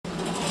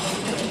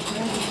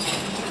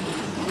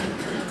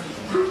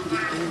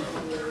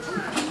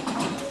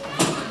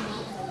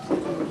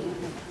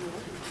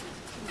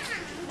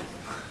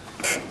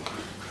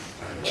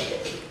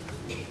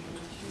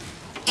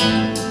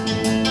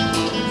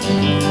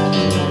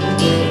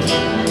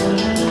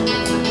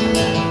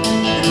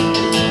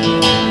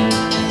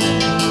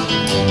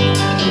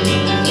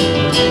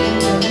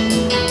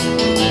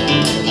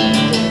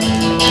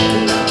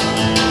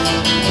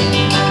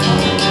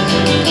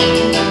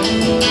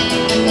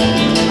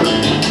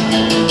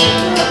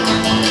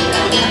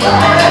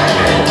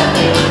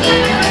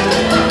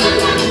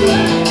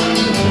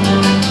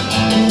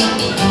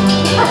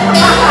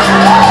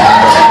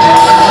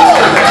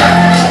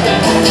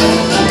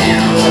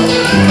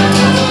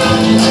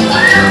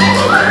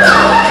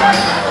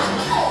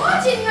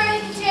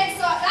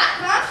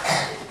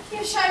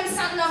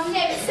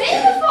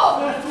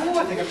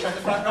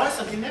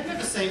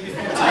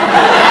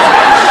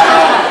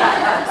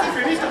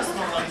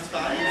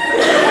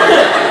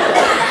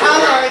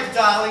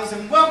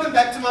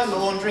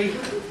laundry.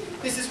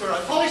 This is where I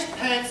polish the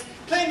pants,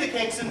 clean the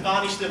kecks and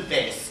varnish the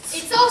vests.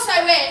 It's also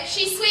where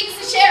she sweeps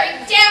the sherry,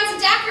 downs the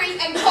daiquiri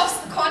and coughs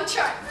the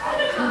concho.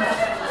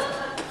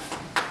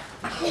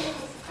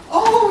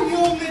 Oh,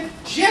 your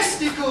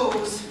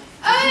majesticals!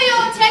 Oh,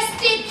 your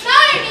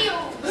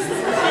testimonials!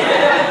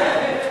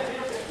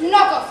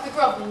 Knock off the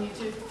grovelling, you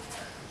two.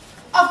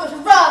 I've got a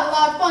rather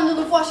large bundle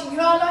of washing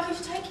here I'd like you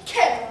to take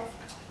care of.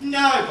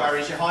 No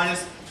worries, Your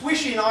Highness.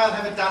 Whishee and I'll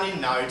have it done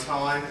in no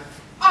time.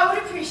 I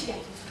would appreciate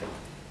it.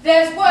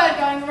 There's word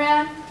going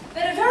around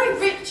that a very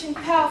rich and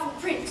powerful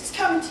prince is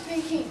coming to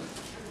Peking.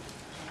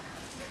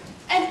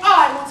 And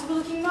I want to be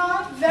looking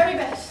my very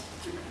best.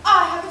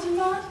 I have it in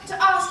mind to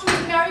ask you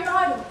to marry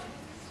my daughter.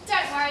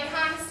 Don't worry,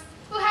 Hans.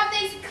 We'll have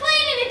these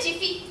clean in a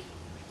jiffy.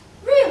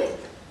 Really?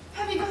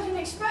 Have you got an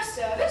express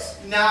service?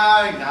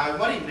 No,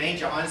 what do you mean,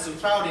 Your Highness? We'll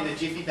throw it in a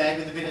jiffy bag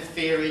with a bit of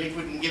fairy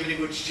liquid and give it a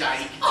good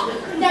shake. Oh,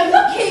 now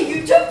look here,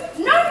 you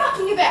two. No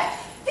mucking about.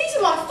 These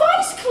are my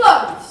finest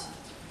clothes.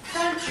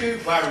 Don't you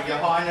worry, Your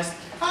Highness.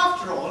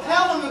 After all,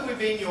 how long have we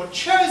been your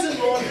chosen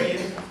laundry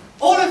in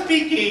all of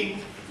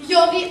Peking?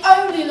 You're the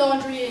only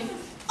laundry in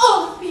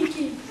all of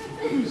Peking.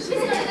 In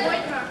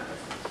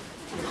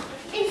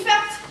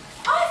fact,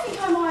 I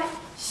think I might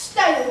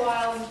stay a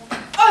while and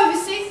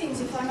oversee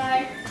things if I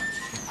may.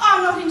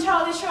 I'm not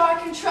entirely sure I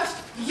can trust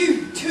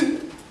you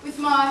two with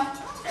my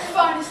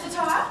finest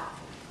attire.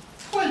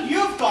 Well,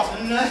 you've got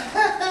a nerve.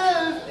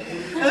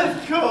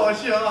 Of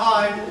course, Your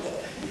Highness.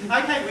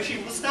 Okay,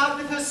 Whishee, we'll start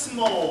with her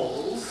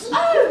smalls.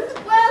 Oh,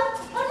 well,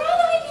 I'd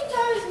rather leave your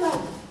toes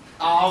alone.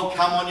 Oh,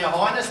 come on, Your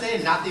Highness.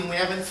 They're nothing we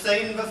haven't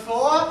seen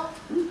before.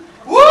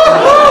 Woo!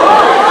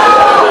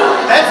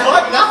 That's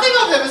like nothing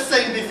I've ever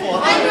seen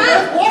before. Hey,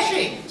 Worth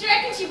washing. Do you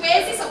reckon she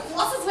wears this or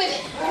flosses with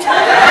it?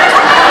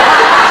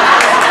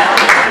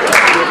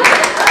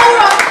 All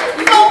right,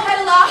 you've all had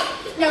a laugh.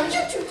 Now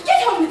you two get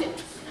on with it,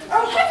 or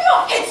I'll have your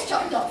heads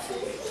chopped off.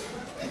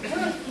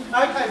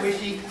 Okay,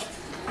 Whishee.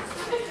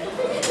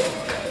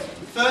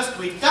 First,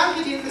 we dunk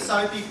it in the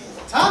soapy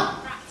water.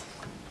 Right.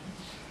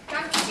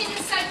 Dunk it in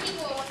the soapy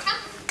water.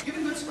 Give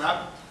it a good scrub.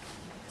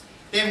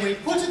 Then we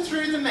put it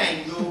through the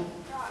mangle.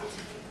 Right.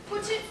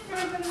 Put it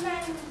through the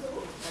mangle.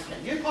 Okay,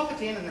 you pop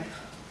it in and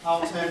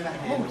I'll turn the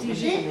handle.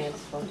 Whishee,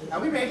 are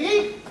we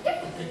ready?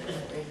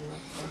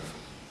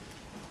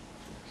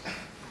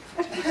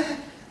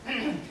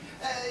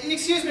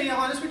 Excuse me, Your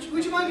Highness,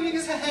 would you mind giving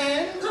us a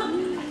hand?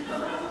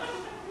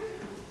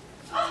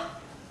 Oh,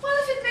 well,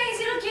 if it means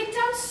it'll get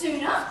done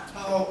sooner.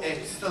 Oh,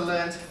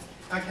 excellent.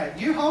 Okay,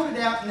 you hold it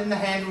out and then the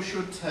handle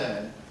should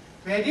turn.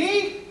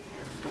 Ready?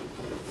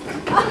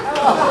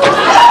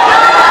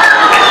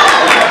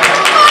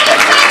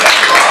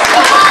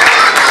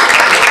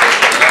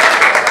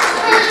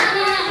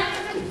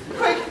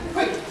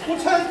 Quick, we'll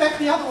turn it back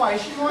the other way.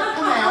 She might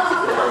come out.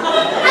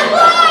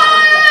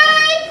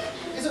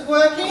 Is it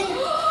working?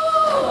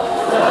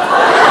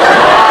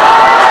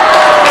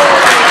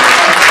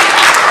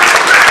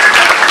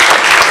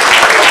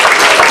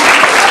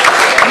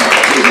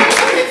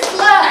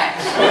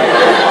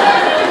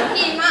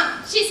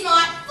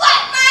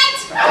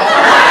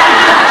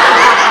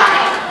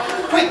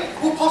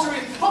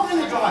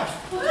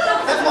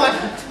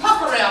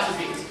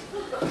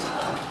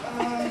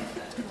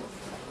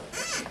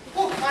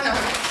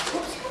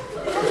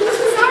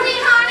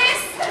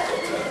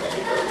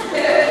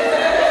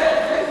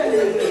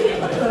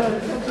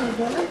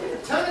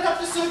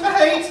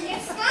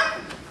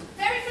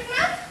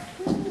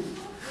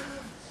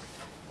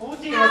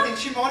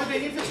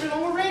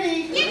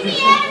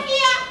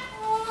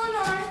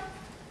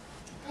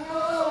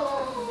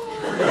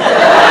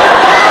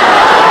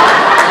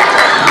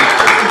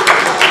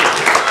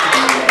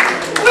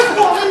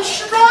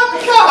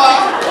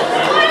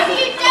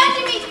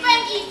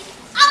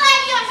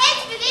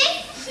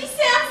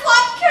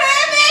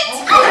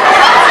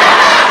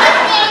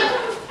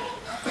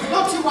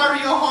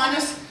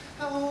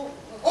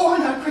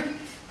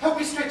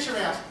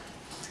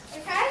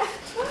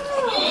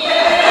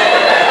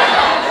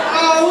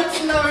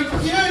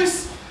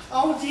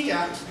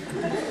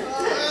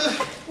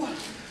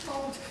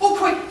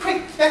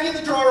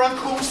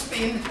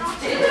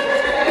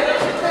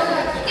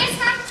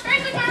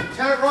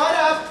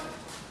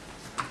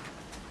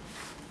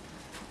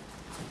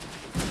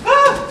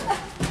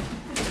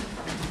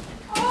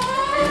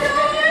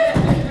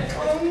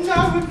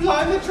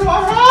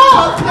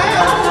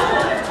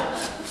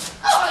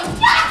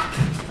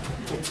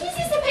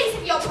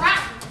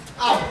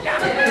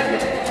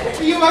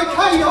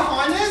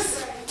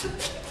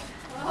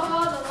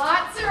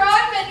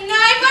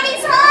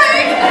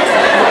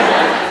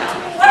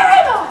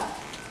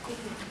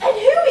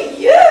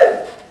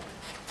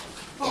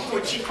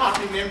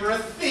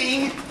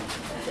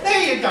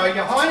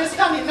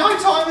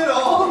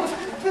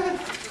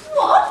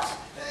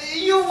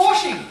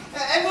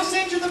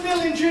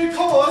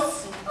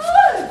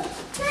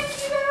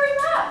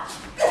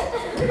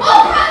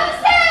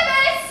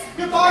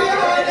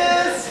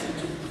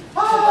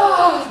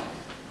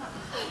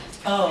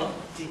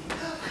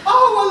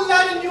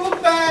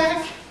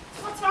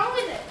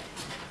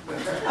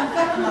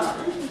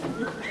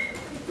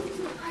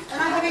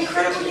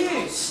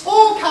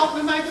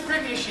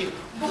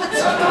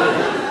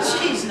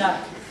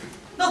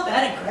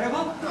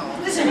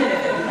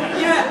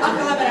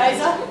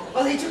 laser?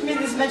 Well, he took me to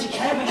this magic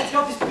cave and we had to go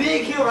up this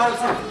big hill, right? It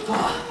was like,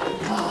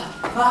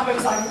 but it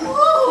was like,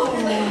 whoa,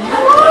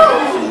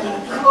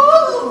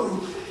 whoa.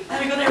 And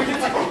we got there and he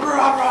was like,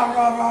 rah, rah,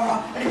 rah, rah,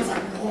 rah. And he was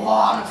like,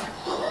 whoa.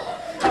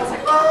 And I was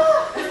like,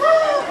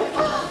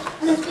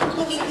 and then I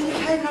was like in the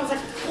cave and I was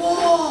like,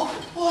 whoa,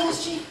 what is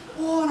she?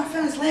 Whoa, and I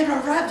found this lamp and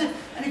I grabbed it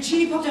and a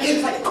genie popped out and he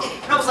was like, and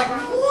I was like,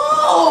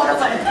 whoa, and I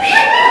was like, and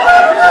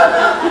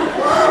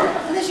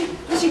then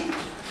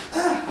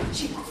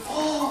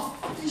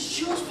these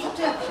jewels popped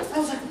out and I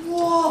was like,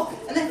 whoa,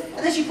 and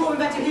then she brought me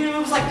back to here and it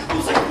was like,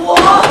 whoa, I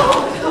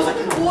was like,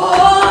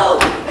 whoa,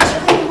 and she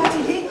brought me back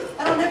to here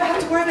and I'll never have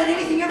to worry about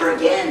anything ever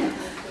again.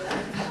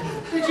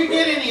 Did you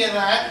get any of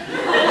that?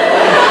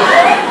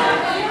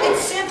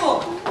 It's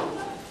simple.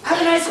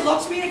 Amanasa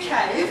locked me in a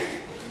cave.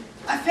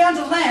 I found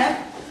a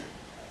lamp.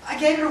 I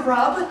gave it a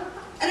rub,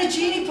 and a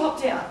genie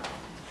popped out.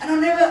 And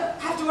I'll never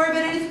have to worry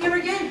about anything ever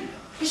again,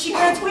 because she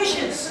grants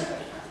wishes.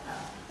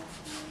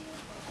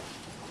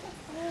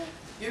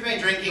 You've been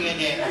drinking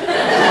again.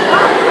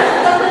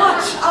 Don't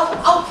watch.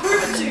 I'll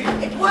prove it to you.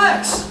 It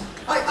works.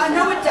 I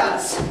know it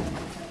does.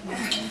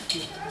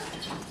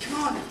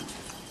 Come on.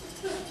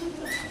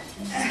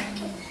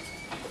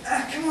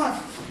 Come on.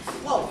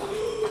 Whoa.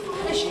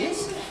 There she is.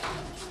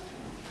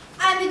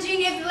 I'm the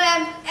genie of the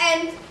lamp,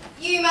 and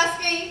you must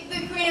be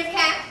the queen of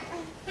cat.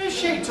 Who's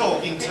she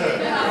talking to?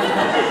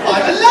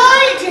 I'm a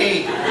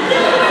lady!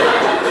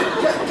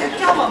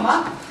 Come on,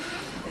 Mum.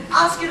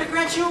 Ask her to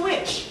grant you a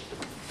wish.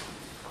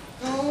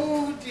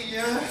 Oh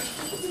dear.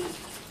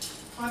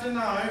 I don't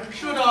know.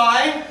 Should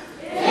I?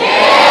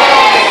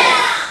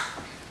 Yeah!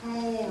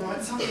 All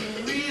right,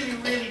 something really,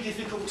 really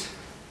difficult.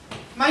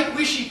 Make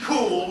Whishee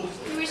cool.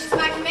 Your wish is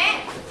my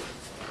command.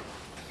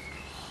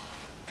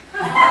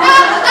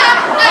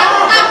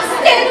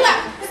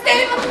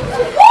 Stand up!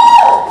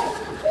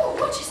 Whoa!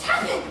 What just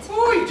happened?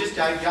 Oh, you just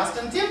gave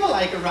Justin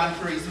Timberlake a run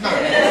for his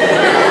money.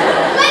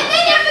 Let me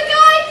have a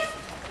go!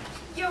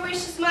 Your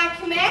wish is my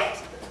command.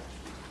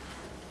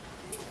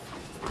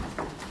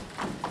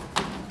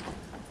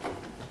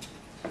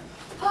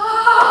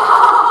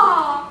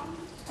 Oh!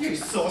 You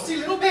saucy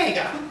little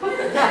beggar.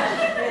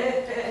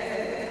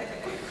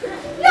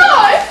 No!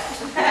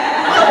 I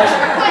wish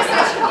my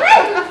such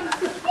great.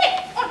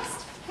 Yeah, honest.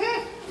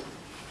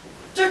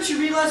 Don't you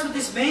realise what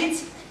this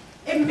means?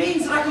 It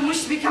means that I can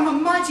wish to become a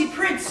mighty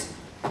prince.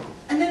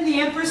 And then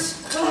the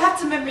Empress will have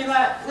to let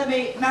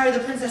me marry the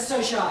Princess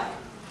So Shy.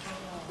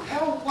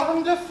 How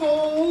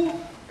wonderful.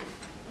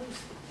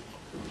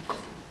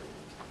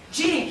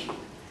 Genie,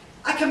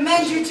 I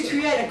command you to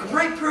create a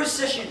great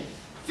procession,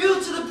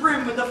 filled to the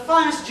brim with the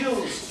finest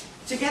jewels.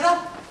 Together,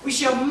 we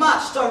shall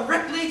march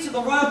directly to the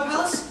royal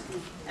palace,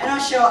 and I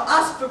shall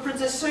ask for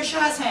Princess So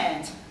Shy's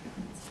hand.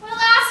 We'll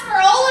ask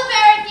for all of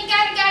her if you're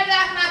going to go to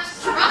that much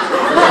trouble.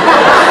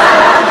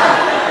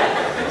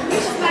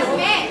 Wish is my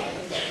command.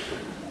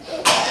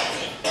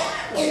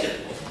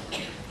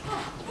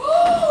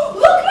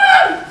 Look,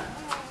 Mum!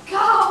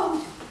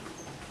 Gold!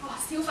 Oh,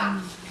 silver.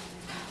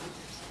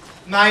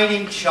 Made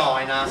in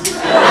China.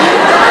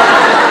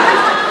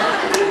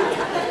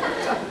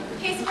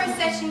 Here's a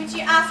procession which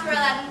you asked for,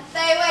 Aladdin.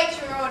 They await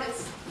your orders.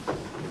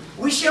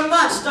 We shall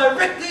march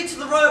directly to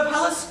the royal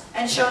palace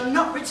and shall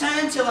not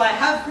return till I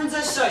have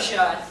Princess So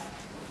Shy.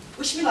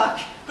 Wish me luck.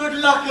 Good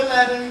luck,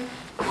 Aladdin.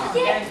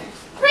 Yeah.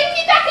 Bring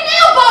me back an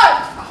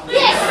elbow!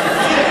 Yes!